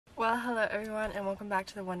Well, hello everyone, and welcome back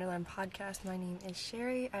to the Wonderland podcast. My name is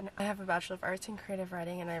Sherry, and I have a Bachelor of Arts in Creative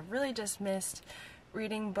Writing, and I really just missed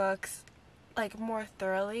reading books like more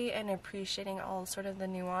thoroughly and appreciating all sort of the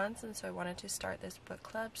nuance, and so I wanted to start this book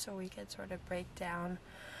club so we could sort of break down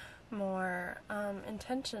more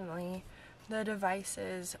intentionally the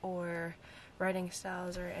devices or writing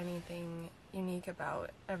styles or anything unique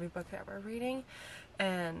about every book that we're reading.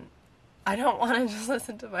 And I don't want to just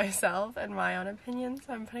listen to myself and my own opinions,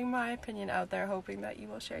 so I'm putting my opinion out there, hoping that you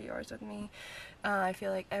will share yours with me. I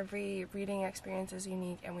feel like every reading experience is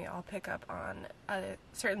unique, and we all pick up on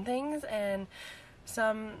certain things, and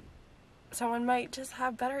someone might just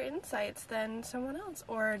have better insights than someone else,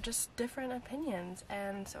 or just different opinions.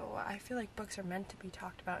 And so I feel like books are meant to be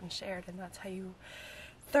talked about and shared, and that's how you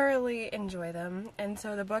thoroughly enjoy them. And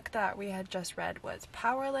so the book that we had just read was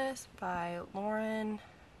Powerless by Lauren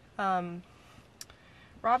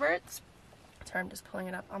Roberts. Sorry, I'm just pulling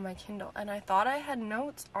it up on my Kindle, and I thought I had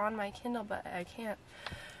notes on my Kindle, but I can't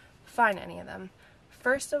find any of them.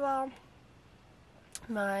 First of all,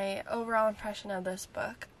 my overall impression of this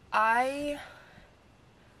book, I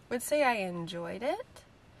would say I enjoyed it,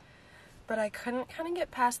 but I couldn't kind of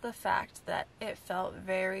get past the fact that it felt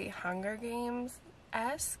very Hunger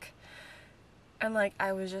Games-esque, and like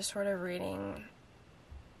I was just sort of reading.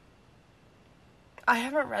 I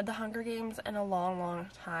haven't read The Hunger Games in a long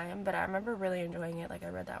time, but I remember really enjoying it. Like, I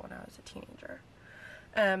read that when I was a teenager.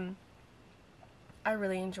 I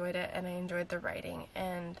really enjoyed it, and I enjoyed the writing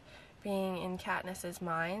and being in Katniss's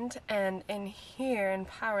mind. And in here, in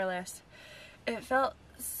Powerless, it felt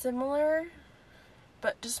similar,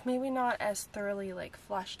 but just maybe not as thoroughly, like,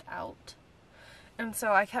 fleshed out. And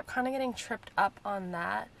so I kept kind of getting tripped up on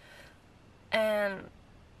that. And,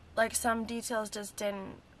 like, some details just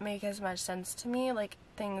didn't make as much sense to me, like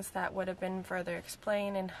things that would have been further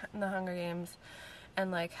explained in the Hunger Games, and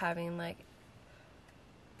like having like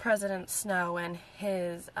President Snow and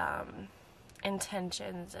his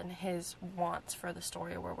intentions and his wants for the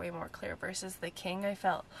story were way more clear, versus the king, I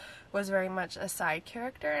felt, was very much a side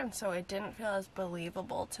character, and so it didn't feel as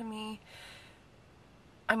believable to me.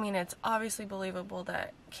 I mean, it's obviously believable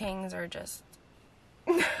that kings are just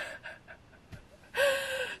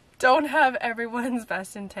don't have everyone's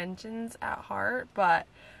best intentions at heart, but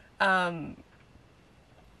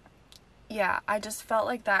yeah, I just felt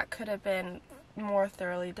like that could have been more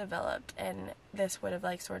thoroughly developed, and this would have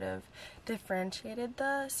like sort of differentiated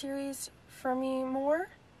the series for me more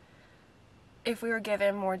if we were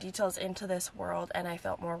given more details into this world, and I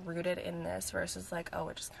felt more rooted in this versus like, oh,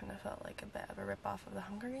 it just kind of felt like a bit of a ripoff of the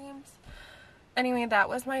Hunger Games. Anyway, that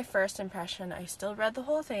was my first impression. I still read the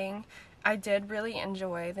whole thing. I did really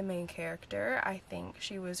enjoy the main character. I think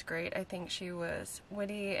she was great. I think she was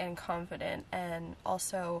witty and confident, and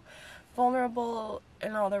also vulnerable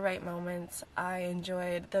in all the right moments. I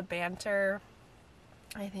enjoyed the banter.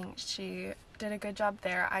 I think she did a good job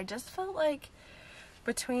there. I just felt like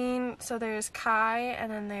so there's Kai,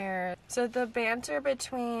 and then so the banter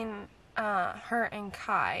between her and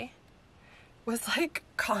Kai was like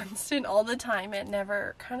constant all the time. It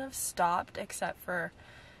never kind of stopped except for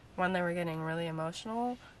when they were getting really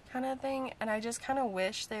emotional kind of thing, and I just kind of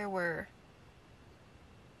wish there were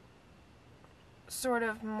sort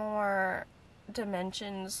of more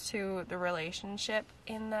dimensions to the relationship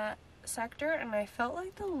in that sector, and I felt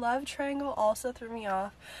like the love triangle also threw me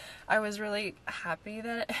off. I was really happy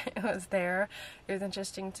that it was there. It was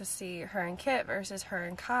interesting to see her and Kit versus her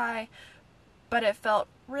and Kai, but it felt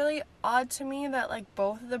really odd to me that like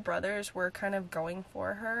both of the brothers were kind of going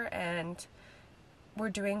for her and were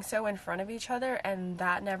doing so in front of each other, and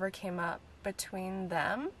that never came up between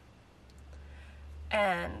them.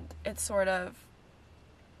 And it's sort of,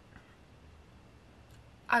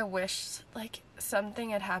 I wish like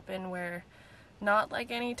something had happened where, not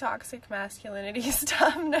like any toxic masculinity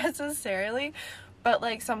stuff necessarily, but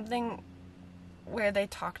like something where they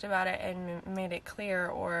talked about it and made it clear,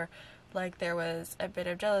 or like there was a bit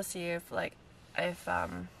of jealousy if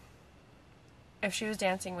she was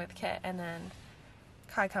dancing with Kit and then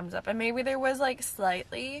Kai comes up, and maybe there was like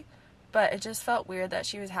slightly, but it just felt weird that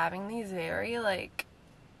she was having these very like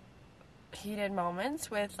heated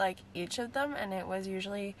moments with like each of them, and it was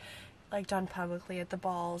usually like done publicly at the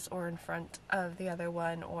balls or in front of the other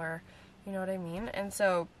one, or you know what I mean. And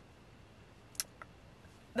so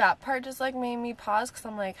that part just like made me pause, because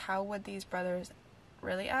I'm like, how would these brothers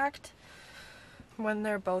really act when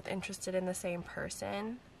they're both interested in the same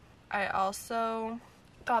person? I also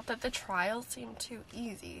thought that the trial seemed too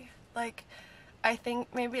easy. Like, I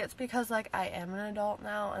think maybe it's because like I am an adult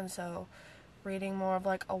now, and so reading more of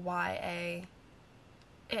like a YA,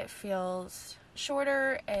 it feels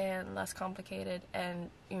shorter and less complicated, and,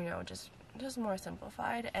 you know, just more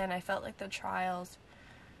simplified. And I felt like the trials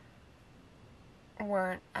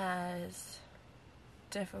weren't as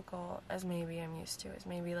difficult as maybe I'm used to, as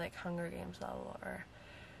maybe like Hunger Games level, or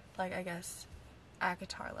like, I guess,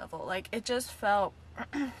 ACOTAR level. Like, it just felt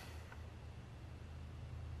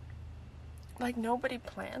like nobody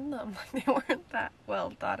planned them. Like, they weren't that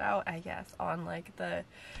well thought out, I guess, on like the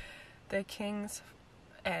king's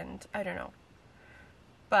end. I don't know.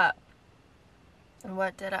 But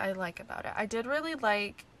what did I like about it? I did really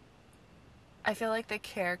like, I feel like the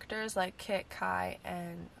characters like Kit, Kai,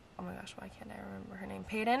 and, oh my gosh, why can't I remember her name?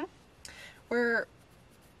 Peyton were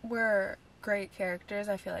great characters.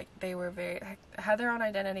 I feel like they were had their own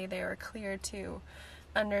identity. They were clear to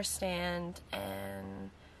understand,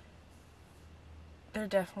 and they're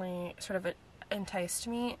definitely sort of enticed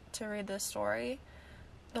me to read this story.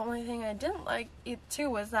 The only thing I didn't like it too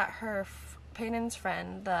was that Peyton's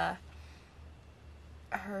friend,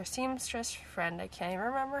 her seamstress friend, I can't even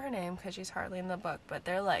remember her name because she's hardly in the book, but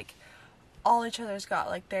they're like all each other's got,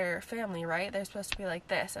 like, their family, right? They're supposed to be like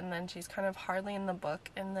this, and then she's kind of hardly in the book,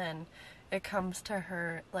 and then it comes to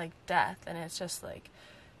her, like, death, and it's just like,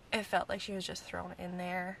 it felt like she was just thrown in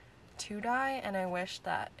there to die. And I wish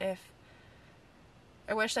that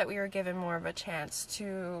we were given more of a chance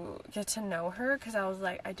to get to know her, because I was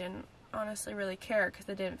like, I didn't honestly really care, because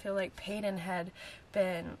I didn't feel like Peyton had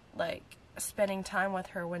been, like, spending time with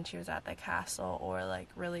her when she was at the castle, or, like,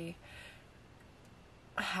 really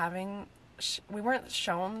having, we weren't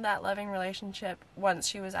shown that loving relationship once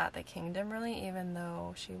she was at the kingdom, really, even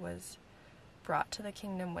though she was brought to the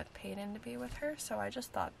kingdom with Peyton to be with her. So I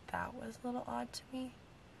just thought that was a little odd to me.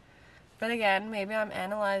 But again, maybe I'm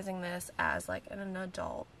analyzing this as, like, at an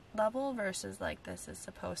adult level versus, like, this is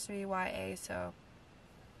supposed to be YA, so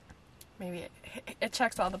maybe it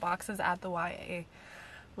checks all the boxes at the YA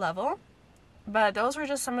level. But those were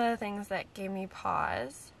just some of the things that gave me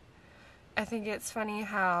pause. I think it's funny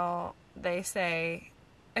how they say,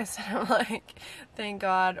 instead of, like, thank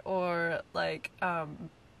God, or, like,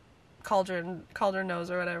 cauldron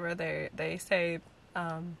knows, or whatever, they say,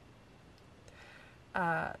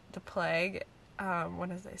 the plague, what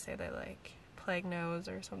does they say? They, like, plague knows,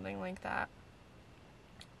 or something like that.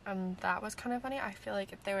 That was kind of funny. I feel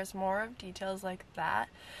like if there was more of details like that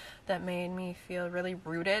made me feel really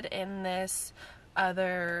rooted in this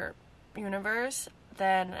other universe,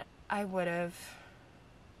 then I would have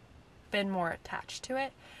been more attached to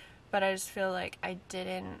it. But I just feel like I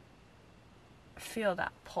didn't feel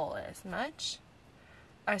that pull as much.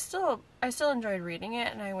 I still enjoyed reading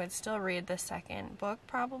it, and I would still read the second book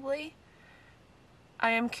probably.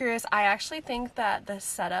 I am curious. I actually think that the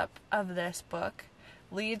setup of this book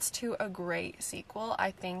leads to a great sequel.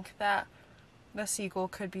 I think that the sequel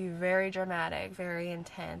could be very dramatic, very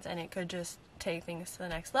intense, and it could just take things to the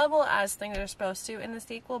next level, as things are supposed to in the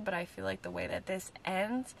sequel. But I feel like the way that this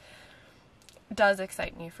ends does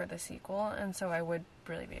excite me for the sequel, and so I would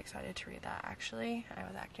really be excited to read that. Actually, I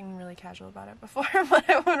was acting really casual about it before, but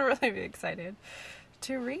I would really be excited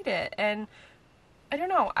to read it. And I don't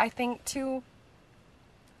know, I think too,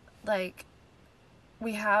 like,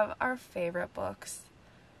 we have our favorite books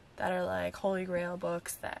that are like holy grail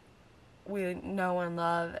books that we know and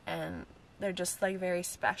love, and they're just, like, very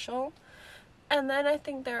special. And then I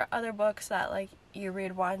think there are other books that, like, you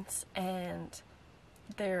read once and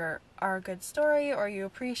there are a good story, or you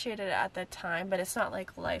appreciate it at the time, but it's not,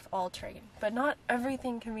 like, life-altering. But not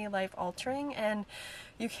everything can be life-altering, and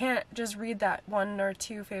you can't just read that one or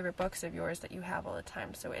two favorite books of yours that you have all the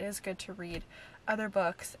time. So it is good to read other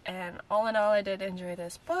books, and all in all, I did enjoy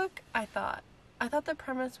this book. I thought the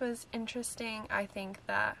premise was interesting. I think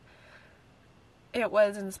that it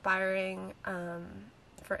was inspiring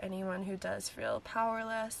for anyone who does feel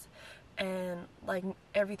powerless, and, like,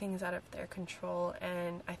 everything's out of their control.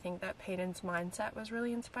 And I think that Peyton's mindset was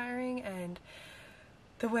really inspiring, and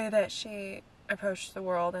the way that she approached the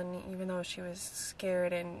world, and even though she was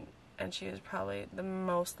scared and she was probably the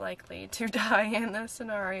most likely to die in this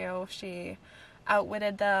scenario, she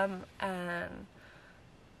outwitted them, and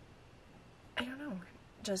I don't know,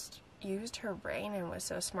 just used her brain and was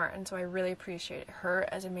so smart. And so I really appreciate her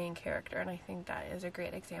as a main character, and I think that is a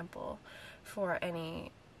great example for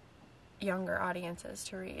any younger audiences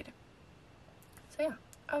to read. So yeah,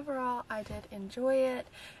 overall I did enjoy it,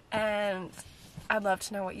 and I'd love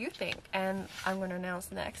to know what you think. And I'm going to announce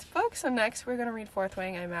the next book. So next we're going to read Fourth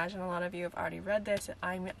Wing. I imagine a lot of you have already read this.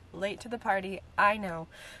 I'm late to the party, I know.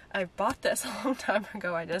 I bought this a long time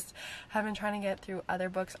ago. I just have been trying to get through other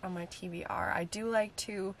books on my TBR. I do like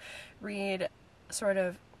to read sort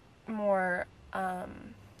of more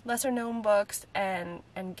lesser known books and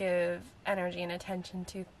give energy and attention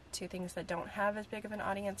to things that don't have as big of an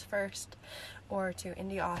audience first, or to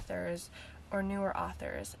indie authors or newer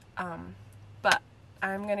authors. But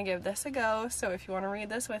I'm going to give this a go, so if you want to read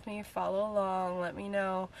this with me, follow along. Let me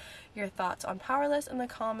know your thoughts on Powerless in the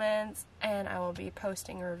comments, and I will be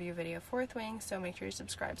posting a review video for Wing, so make sure you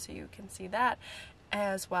subscribe so you can see that,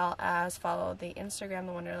 as well as follow the Instagram,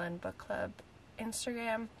 the Wonderland Book Club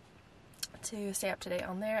Instagram, to stay up to date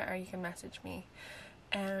on there, or you can message me.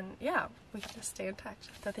 And yeah, we can just stay in touch.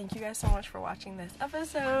 So thank you guys so much for watching this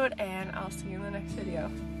episode, and I'll see you in the next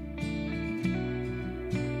video.